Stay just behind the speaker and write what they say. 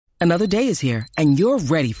Another day is here, and you're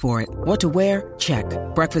ready for it. What to wear? Check.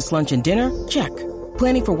 Breakfast, lunch, and dinner? Check.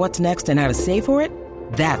 Planning for what's next and how to save for it?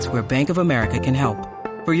 That's where Bank of America can help.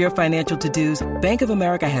 For your financial to-dos, Bank of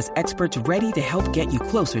America has experts ready to help get you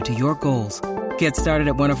closer to your goals. Get started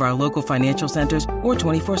at one of our local financial centers or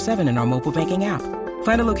 24/7 in our mobile banking app.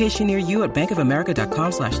 Find a location near you at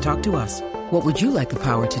bankofamerica.com/talktous. What would you like the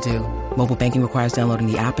power to do? Mobile banking requires downloading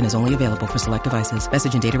the app and is only available for select devices.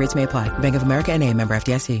 Message and data rates may apply. Bank of America N.A., member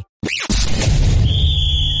FDIC.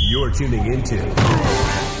 You're tuning into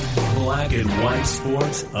Black and White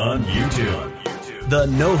Sports on YouTube. The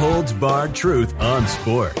no-holds-barred truth on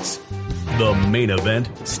sports. The main event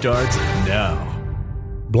starts now.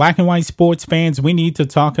 Black and White Sports fans, we need to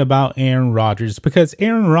talk about Aaron Rodgers because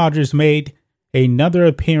Aaron Rodgers made another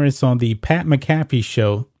appearance on the Pat McAfee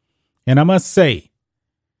show. And I must say,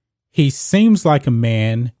 he seems like a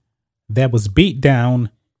man that was beat down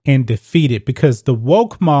and defeated because the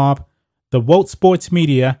woke mob, the woke sports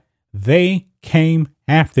media, they came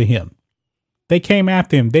after him. They came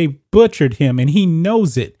after him. They butchered him, and he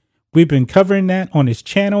knows it. We've been covering that on his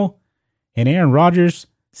channel, and Aaron Rodgers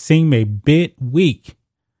seemed a bit weak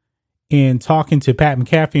in talking to Pat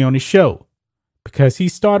McAfee on his show because he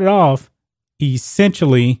started off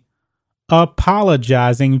essentially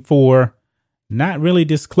apologizing for not really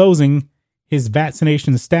disclosing his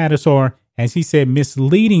vaccination status, or as he said,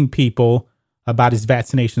 misleading people about his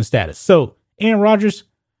vaccination status. So, Aaron Rodgers,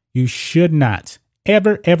 you should not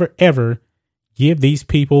ever, ever, ever give these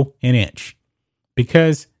people an inch,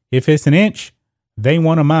 because if it's an inch, they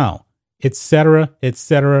want a mile, etc.,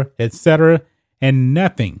 etc., etc., and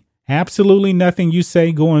nothing, absolutely nothing you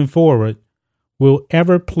say going forward will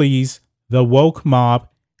ever please the woke mob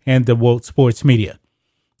and the woke sports media.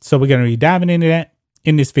 So we're going to be diving into that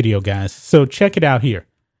in this video, guys. So check it out here.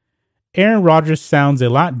 Aaron Rodgers sounds a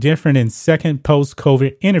lot different in second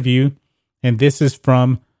post-COVID interview, and this is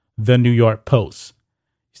from the New York Post.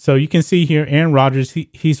 So you can see here, Aaron Rodgers,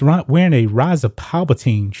 he's wearing a Rise of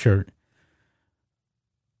Palpatine shirt.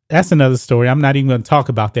 That's another story. I'm not even going to talk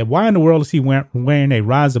about that. Why in the world is he wearing a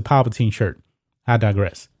Rise of Palpatine shirt? I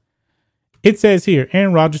digress. It says here,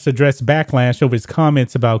 Aaron Rodgers addressed backlash over his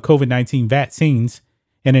comments about COVID-19 vaccines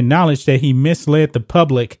and acknowledged that he misled the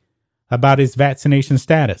public about his vaccination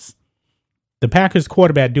status. The Packers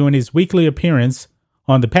quarterback, during his weekly appearance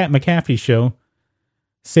on the Pat McAfee show,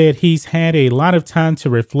 said he's had a lot of time to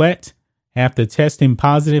reflect after testing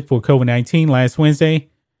positive for COVID-19 last Wednesday.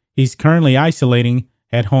 He's currently isolating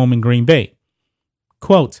at home in Green Bay.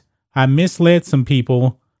 Quote, I misled some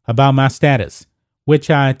people about my status,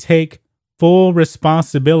 which I take full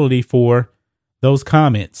responsibility for those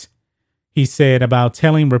comments. He said about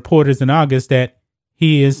telling reporters in August that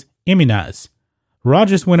he is immunized.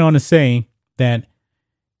 Rodgers went on to say that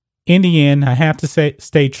in the end, I have to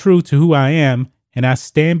stay true to who I am, and I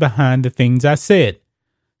stand behind the things I said.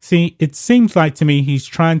 See, it seems like to me he's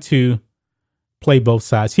trying to play both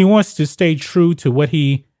sides. He wants to stay true to what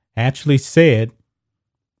he actually said,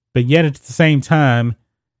 but yet at the same time,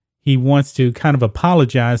 he wants to kind of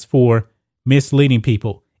apologize for misleading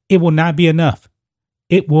people. It will not be enough.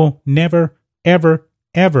 It will never, ever,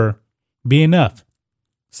 ever be enough.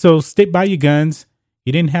 So stick by your guns.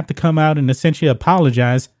 You didn't have to come out and essentially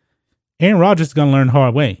apologize. Aaron Rodgers is going to learn the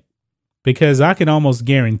hard way, because I can almost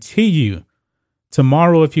guarantee you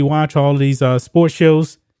tomorrow, if you watch all of these sports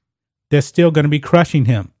shows, they're still going to be crushing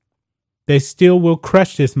him. They still will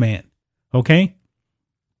crush this man. Okay.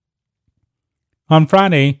 On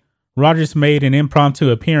Friday, Rodgers made an impromptu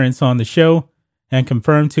appearance on the show and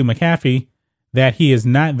confirmed to McAfee that he is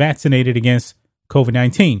not vaccinated against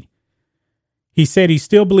COVID-19. He said he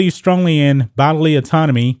still believes strongly in bodily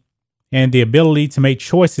autonomy and the ability to make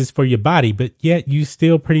choices for your body, but yet you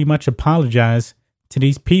still pretty much apologize to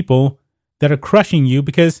these people that are crushing you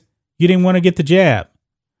because you didn't want to get the jab.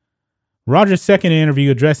 Rodgers' second interview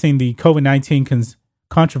addressing the COVID-19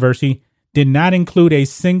 controversy did not include a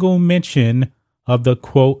single mention of the,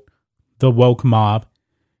 quote, the woke mob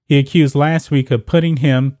he accused last week of putting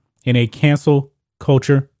him in a cancel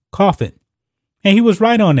culture coffin. And he was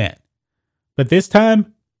right on that. But this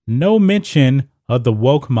time, no mention of the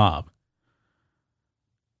woke mob.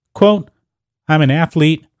 Quote, I'm an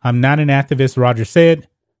athlete. I'm not an activist, Rodgers said.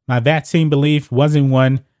 My vaccine belief wasn't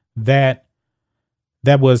one that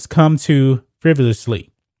was come to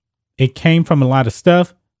frivolously. It came from a lot of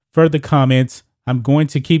stuff. Further comments, I'm going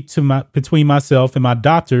to keep to between myself and my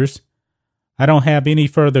doctors. I don't have any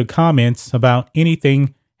further comments about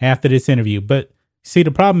anything after this interview. But see,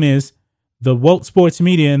 the problem is the woke sports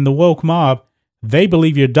media and the woke mob, they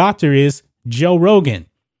believe your doctor is Joe Rogan.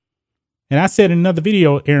 And I said in another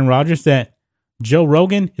video, Aaron Rodgers, that Joe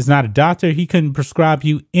Rogan is not a doctor. He couldn't prescribe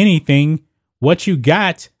you anything. What you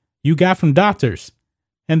got from doctors.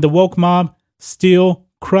 And the woke mob still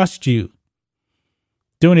crushed you.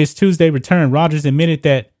 During his Tuesday return, Rodgers admitted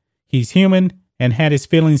that he's human and had his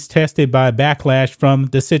feelings tested by a backlash from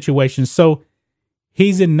the situation. So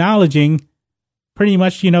he's acknowledging pretty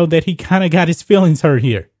much, that he kind of got his feelings hurt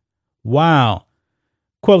here. Wow.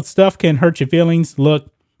 Quote, stuff can hurt your feelings.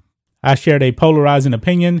 Look, I shared a polarizing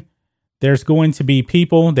opinion. There's going to be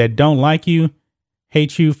people that don't like you,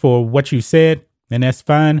 hate you for what you said, and that's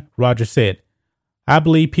fine, Rodgers said. I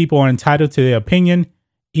believe people are entitled to their opinion,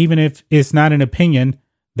 even if it's not an opinion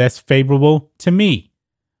that's favorable to me.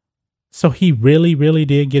 So he really, really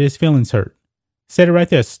did get his feelings hurt. Said it right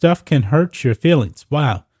there. Stuff can hurt your feelings.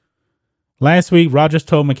 Wow. Last week, Rodgers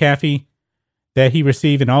told McAfee that he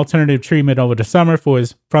received an alternative treatment over the summer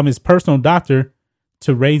from his personal doctor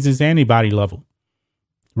to raise his antibody level.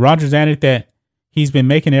 Rodgers added that he's been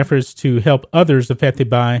making efforts to help others affected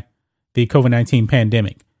by the COVID-19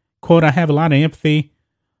 pandemic. Quote, I have a lot of empathy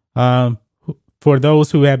for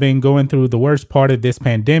those who have been going through the worst part of this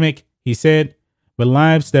pandemic, he said, with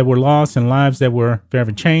lives that were lost and lives that were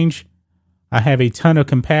forever changed. I have a ton of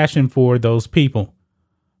compassion for those people.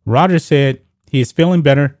 Rodgers said he is feeling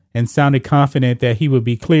better and sounded confident that he would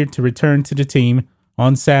be cleared to return to the team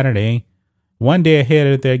on Saturday, one day ahead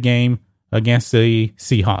of their game against the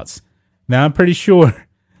Seahawks. Now, I'm pretty sure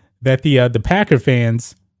that the Packer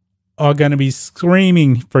fans are going to be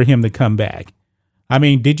screaming for him to come back. I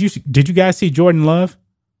mean, did you guys see Jordan Love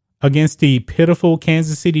against the pitiful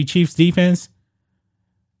Kansas City Chiefs defense?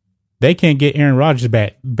 They can't get Aaron Rodgers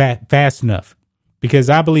back fast enough, because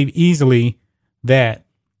I believe easily that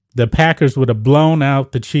the Packers would have blown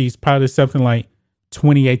out the Chiefs, probably something like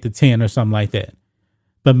 28-10 or something like that.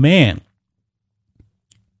 But man,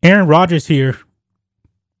 Aaron Rodgers here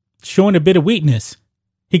showing a bit of weakness.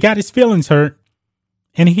 He got his feelings hurt,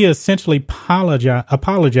 and he essentially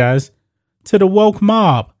apologized to the woke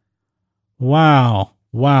mob. Wow.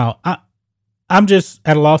 I'm just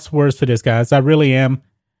at a loss for words for this, guys. I really am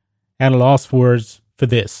at a loss for words for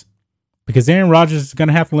this, because Aaron Rodgers is going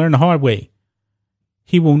to have to learn the hard way.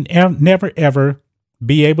 He will never, ever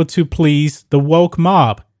be able to please the woke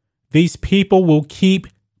mob. These people will keep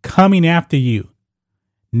coming after you.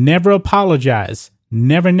 Never apologize.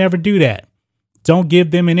 Never do that. Don't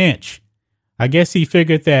give them an inch. I guess he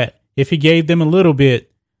figured that if he gave them a little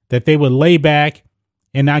bit, that they would lay back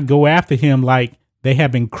and not go after him like they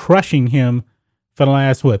have been crushing him for the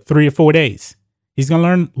last, 3 or 4 days. He's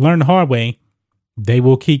going to learn the hard way. They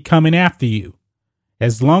will keep coming after you.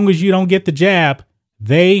 As long as you don't get the jab,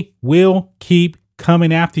 they will keep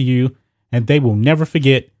coming after you, and they will never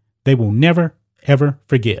forget. They will never, ever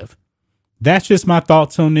forgive. That's just my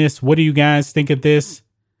thoughts on this. What do you guys think of this?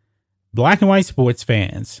 Black and white sports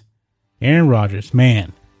fans. Aaron Rodgers,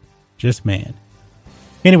 man. Just man.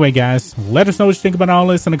 Anyway, guys, let us know what you think about all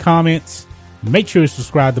this in the comments. Make sure to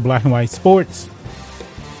subscribe to Black and White Sports,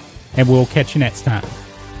 and we'll catch you next time.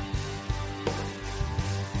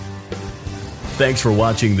 Thanks for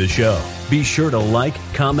watching the show. Be sure to like,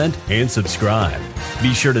 comment, and subscribe.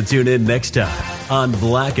 Be sure to tune in next time on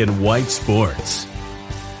Black and White Sports.